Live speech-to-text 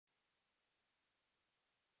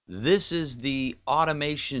This is the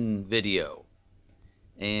automation video,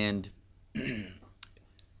 and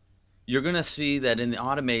you're gonna see that in the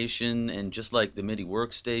automation, and just like the MIDI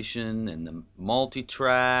workstation and the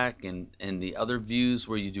multi-track and the other views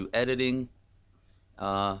where you do editing,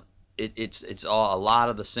 uh, it's all a lot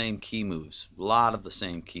of the same key moves,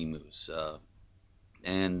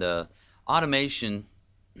 and automation,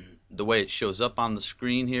 the way it shows up on the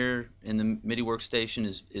screen here in the MIDI workstation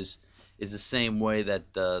is the same way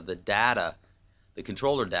that the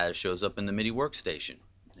controller data shows up in the MIDI workstation,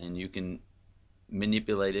 and you can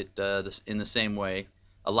manipulate it in the same way,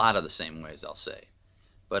 a lot of the same ways, I'll say.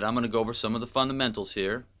 But I'm going to go over some of the fundamentals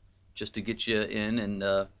here just to get you in,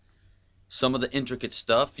 and some of the intricate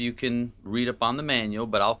stuff you can read up on the manual,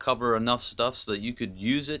 but I'll cover enough stuff so that you could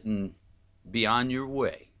use it and be on your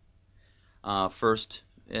way. First,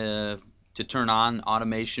 to turn on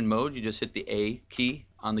automation mode, you just hit the A key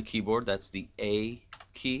on the keyboard. That's the A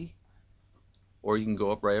key. Or you can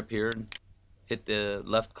go up right up here and hit the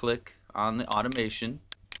left click on the automation.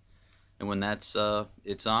 And when that's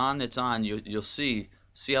it's on. You'll see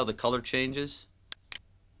how the color changes.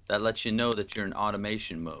 That lets you know that you're in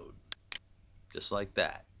automation mode. Just like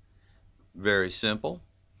that. Very simple.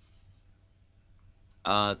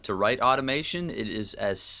 To write automation, it is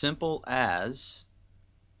as simple as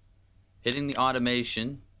hitting the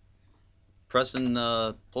automation, pressing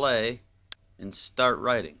the play, and start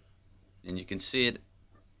writing. And you can see it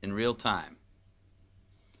in real time.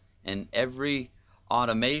 And every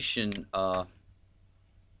automation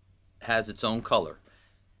has its own color.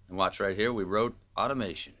 And watch right here, we wrote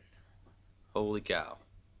automation. Holy cow.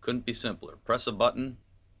 Couldn't be simpler. Press a button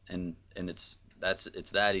and it's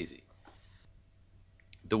that easy.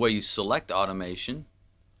 The way you select automation,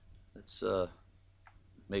 let's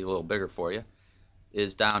make it a little bigger for you,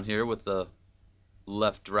 is down here with the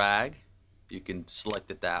left drag. You can select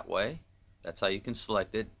it that way. That's how you can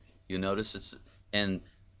select it. You notice and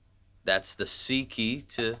that's the C key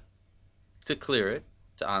to clear it,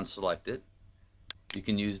 to unselect it. You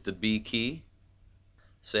can use the B key.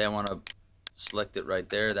 Say I want to select it right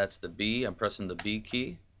there. That's the B. I'm pressing the B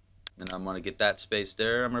key. And I'm going to get that space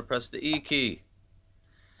there. I'm going to press the E key.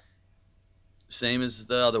 Same as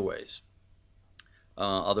the other ways,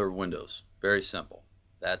 other windows. Very simple.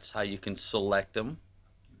 That's how you can select them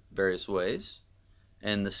various ways.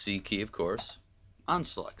 And the C key, of course,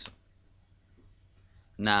 unselects them.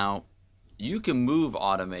 Now, you can move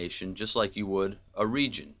automation just like you would a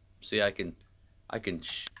region. See, I can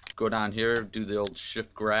go down here, do the old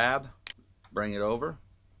shift grab, bring it over.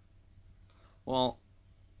 Well,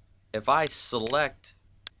 if I select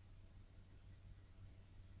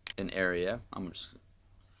an area,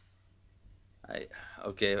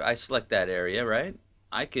 I select that area, right?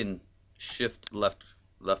 I can shift left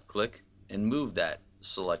click and move that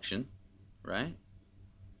selection, right,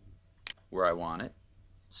 where I want it.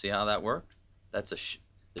 See how that worked? That's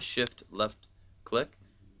the shift left click,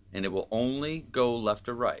 and it will only go left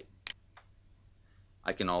or right.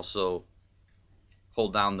 I can also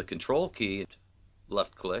hold down the control key,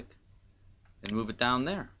 left click, and move it down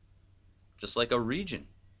there, just like a region.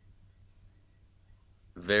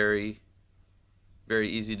 Very, very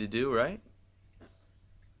easy to do, right?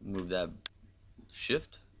 Move that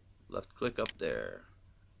shift left click up there.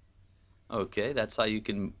 Okay, that's how you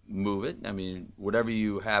can move it. I mean, whatever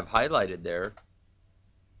you have highlighted there,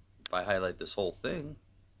 if I highlight this whole thing,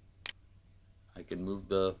 I can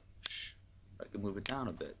move it down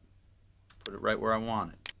a bit, put it right where I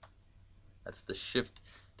want it. That's the shift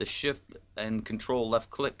and control left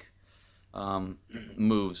click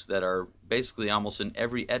moves that are basically almost in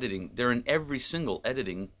every editing. They're in every single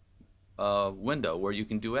editing window where you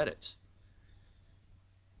can do edits.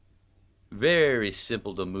 Very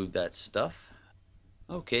simple to move that stuff.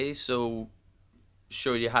 Okay, so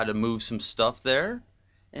show you how to move some stuff there,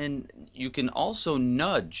 and you can also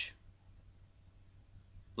nudge,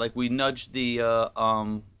 like we nudged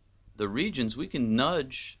the regions. We can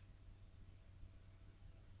nudge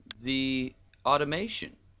the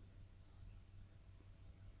automation.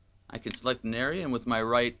 I can select an area, and with my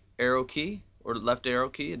right arrow key or left arrow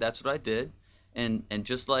key, that's what I did. And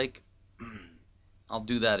just like, I'll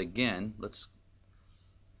do that again. Let's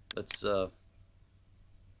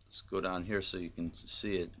go down here so you can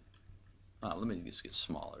see it. Let me just get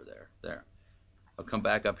smaller there. There. I'll come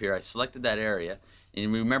back up here. I selected that area,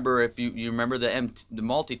 and remember, if you remember the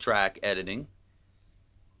multi-track editing,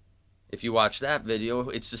 if you watch that video,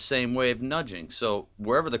 it's the same way of nudging. So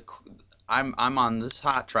wherever I'm on this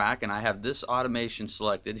hot track and I have this automation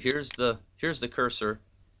selected, here's the cursor,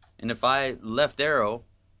 and if I left arrow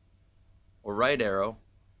or right arrow,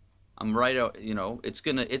 I'm right out, you know, it's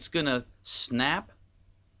gonna snap.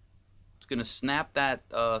 It's gonna snap that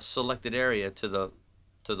selected area to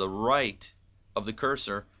the right of the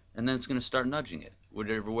cursor, and then it's gonna start nudging it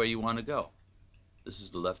whatever way you want to go. This is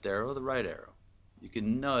the left arrow, the right arrow. You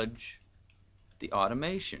can nudge the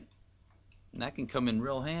automation, and that can come in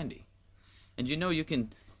real handy. And you know, you can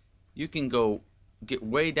go get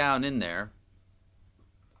way down in there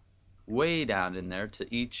to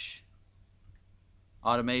each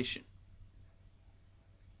automation,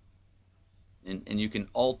 and you can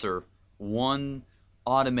alter one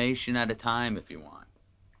automation at a time if you want.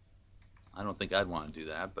 I don't think I'd want to do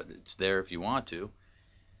that, but it's there if you want to.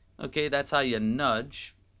 Okay, that's how you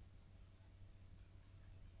nudge.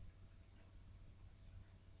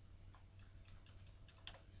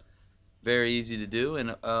 Very easy to do.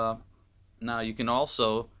 And now you can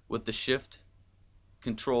also, with the shift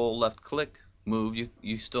control left click move,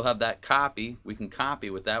 you still have that copy. We can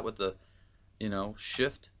copy with that, with the, you know,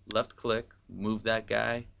 shift left click, move that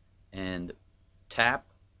guy, and tap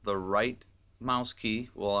the right mouse key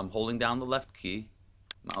while I'm holding down the left key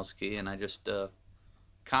mouse key, and I just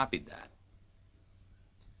copied that.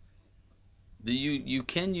 You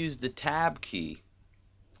can use the tab key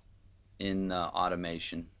in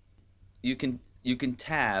automation. You can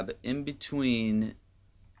tab in between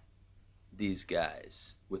these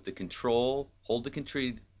guys with the control. Hold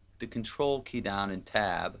the control key down and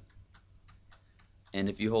tab, and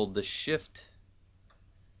if you hold the shift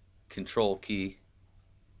control key,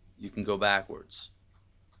 you can go backwards.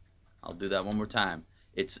 I'll do that one more time.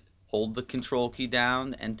 It's hold the control key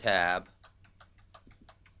down and tab.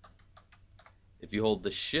 If you hold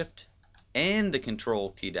the shift and the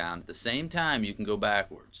control key down at the same time, you can go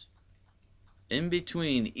backwards. In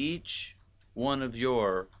between each one of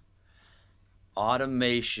your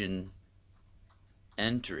automation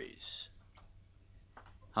entries.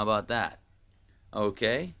 How about that?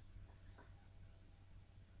 Okay.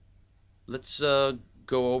 Let's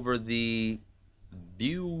go over the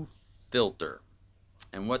view filter.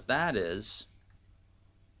 And what that is,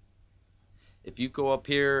 if you go up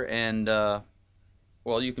here and,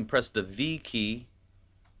 well, you can press the V key,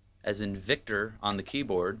 as in Victor, on the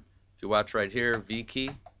keyboard. If you watch right here, V key,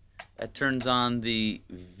 that turns on the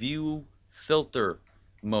view filter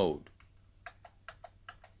mode.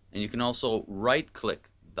 And you can also right click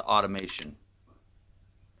the automation.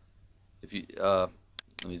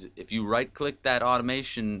 If you right click that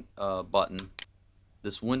automation button,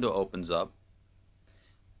 this window opens up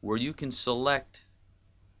where you can select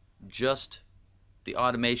just the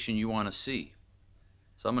automation you want to see.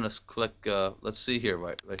 So I'm going to click, let's see here,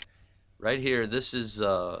 right here, this is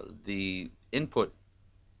the input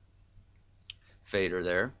fader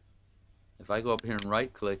there. If I go up here and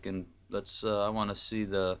right click, and I want to see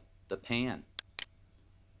the pan.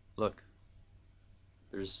 Look,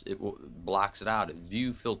 it blocks it out. It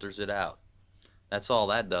view filters it out. That's all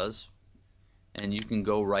that does. And you can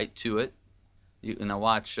go right to it. Now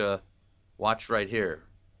watch right here.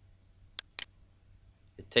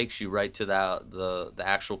 It takes you right to the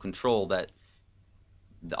actual control that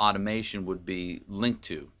the automation would be linked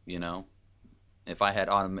to. You know, if I had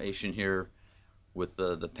automation here with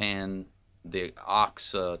the pan, the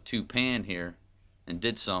aux 2 pan here, and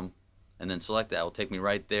did some, and then select that, it will take me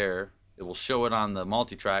right there. It will show it on the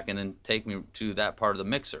multi-track and then take me to that part of the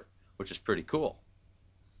mixer, which is pretty cool.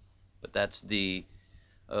 But that's a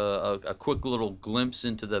quick little glimpse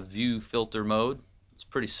into the view filter mode. It's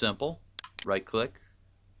pretty simple. Right click,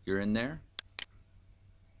 you're in there.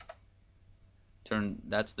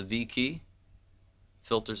 That's the V key.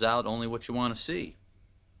 Filters out only what you want to see.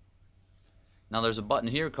 Now there's a button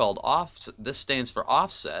here called offset. This stands for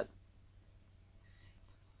offset.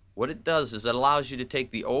 What it does is it allows you to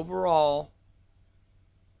take this overall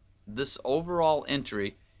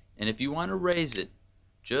entry, and if you want to raise it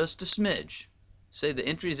just a smidge, say the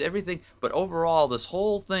entry is everything, but overall this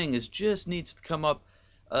whole thing just needs to come up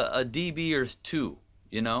a dB or 2,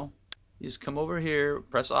 you know. You just come over here,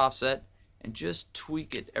 press offset, and just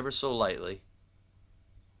tweak it ever so lightly.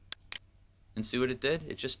 And see what it did?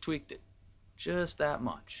 It just tweaked it. Just that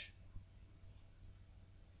much.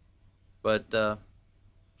 But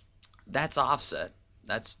that's offset.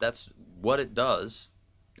 That's what it does.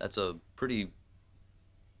 That's a pretty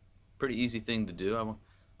easy thing to do.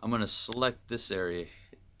 I'm going to select this area.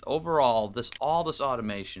 Overall, all this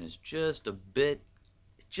automation is just a bit.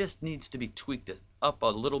 It just needs to be tweaked up a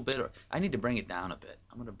little bit. I need to bring it down a bit.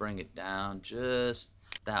 I'm going to bring it down just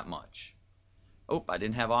that much. Oh, I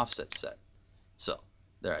didn't have offset set. So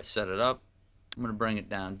there, I set it up. I'm going to bring it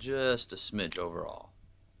down just a smidge overall.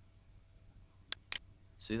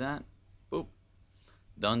 See that? Boop.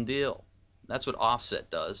 Done deal. That's what offset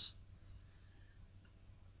does.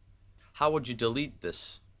 How would you delete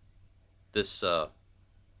this?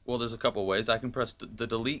 Well, there's a couple ways. I can press the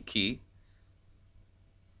delete key,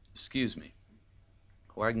 excuse me,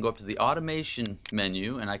 or I can go up to the automation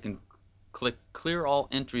menu and I can click clear all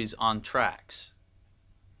entries on tracks.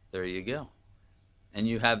 There you go. And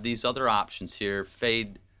you have these other options here,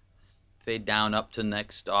 fade down up to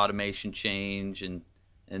next automation change, and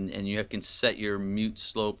you can set your mute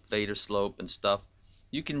slope, fader slope and stuff.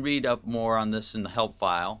 You can read up more on this in the help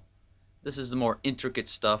file. This is the more intricate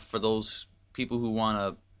stuff for those people who want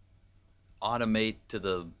to automate to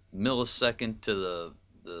the millisecond, to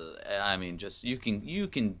the I mean, just you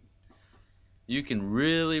can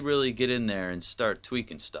really get in there and start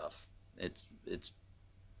tweaking stuff. It's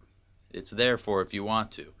there for if you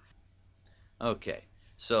want to. Okay,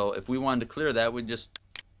 so if we wanted to clear that,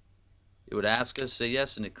 it would ask us, say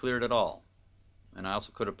yes, and it cleared it all. And I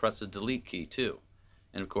also could have pressed the delete key too.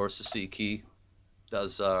 And of course the C key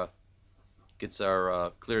does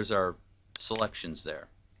clears our selections there.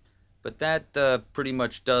 But that pretty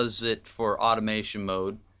much does it for automation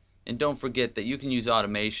mode. And don't forget that you can use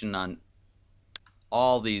automation on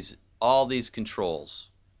all these controls,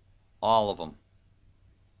 all of them.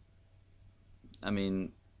 I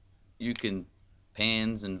mean, you can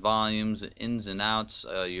pans and volumes, ins and outs,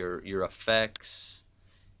 your effects,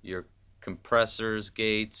 your compressors,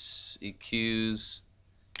 gates, EQs.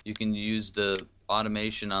 You can use the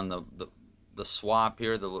automation on the swap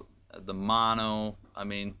here, the mono. I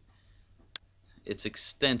mean, it's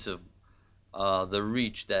extensive, the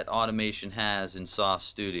reach that automation has in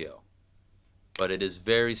SawStudio. But it is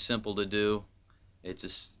very simple to do. It's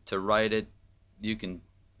just to write it. You can,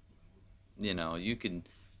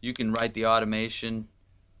 you can write the automation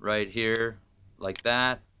right here like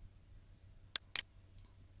that.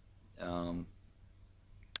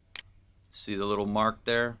 See the little mark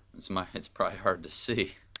there? It's probably hard to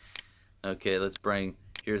see. Okay, let's bring,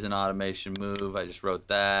 here's an automation move. I just wrote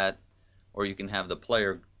that. Or you can have the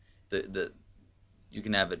player, you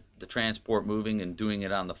can have the transport moving and doing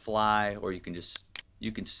it on the fly, or you can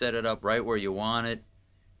set it up right where you want it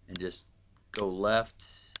and just go left.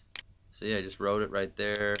 See, I just wrote it right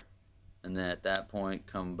there, and then at that point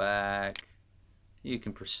come back. You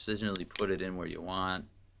can precisionally put it in where you want.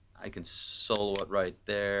 I can solo it right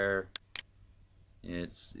there.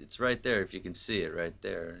 It's right there if you can see it right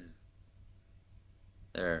there.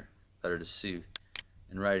 There, better to see.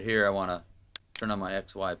 And right here I want to turn on my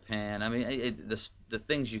XY pan. I mean, the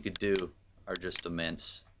things you could do are just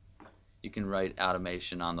immense. You can write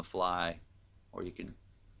automation on the fly, or you can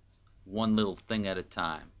one little thing at a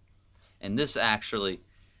time. And this actually,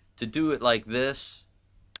 to do it like this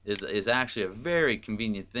is actually a very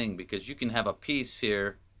convenient thing, because you can have a piece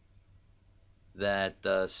here that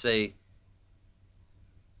say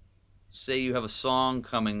you have a song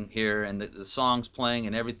coming here, and the song's playing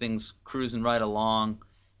and everything's cruising right along,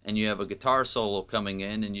 and you have a guitar solo coming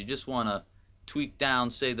in, and you just want to tweak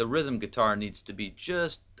down, say the rhythm guitar needs to be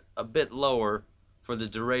just a bit lower for the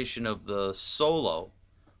duration of the solo.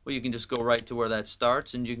 Well, you can just go right to where that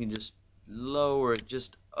starts, and you can just lower it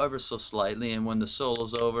just ever so slightly, and when the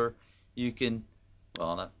solo's over, you can,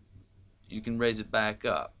 well, you can raise it back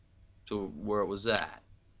up to where it was at.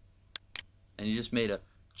 And you just made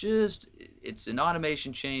it's an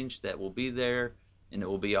automation change that will be there, and it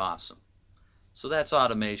will be awesome. So that's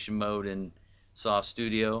automation mode in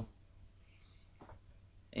SawStudio.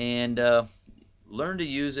 And learn to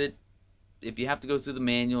use it. If you have to go through the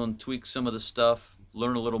manual and tweak some of the stuff,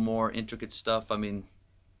 learn a little more intricate stuff, I mean,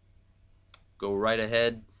 go right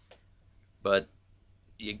ahead. But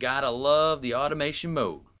you gotta love the automation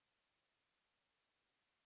mode.